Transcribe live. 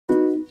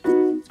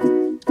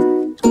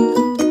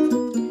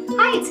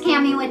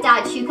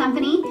Dodge Shoe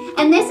Company,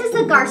 and this is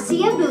the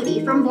Garcia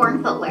bootie from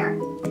Born Footwear.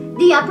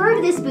 The upper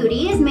of this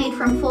bootie is made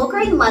from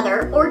full-grain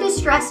leather or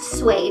distressed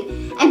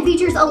suede and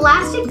features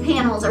elastic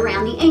panels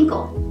around the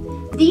ankle.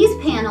 These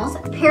panels,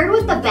 paired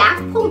with the back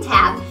pull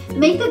tab,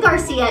 make the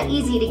Garcia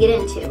easy to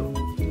get into.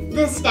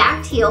 The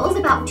stacked heel is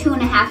about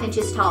 2.5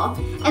 inches tall,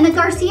 and the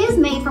Garcia is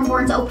made from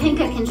Born's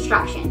Openka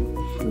construction.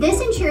 This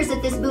ensures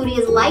that this bootie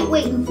is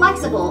lightweight and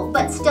flexible,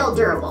 but still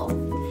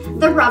durable.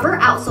 The rubber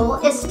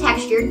outsole is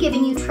textured,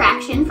 giving you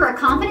traction for a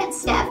confident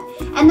step,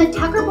 and the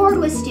tucker board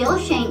with steel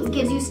shank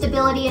gives you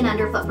stability and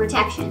underfoot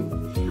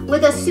protection.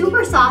 With a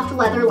super soft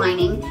leather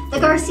lining, the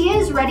Garcia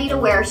is ready to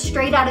wear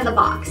straight out of the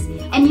box,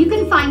 and you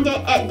can find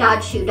it at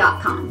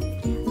dodgeshoe.com.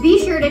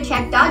 Be sure to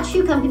check Dodge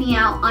Shoe Company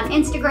out on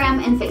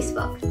Instagram and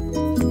Facebook.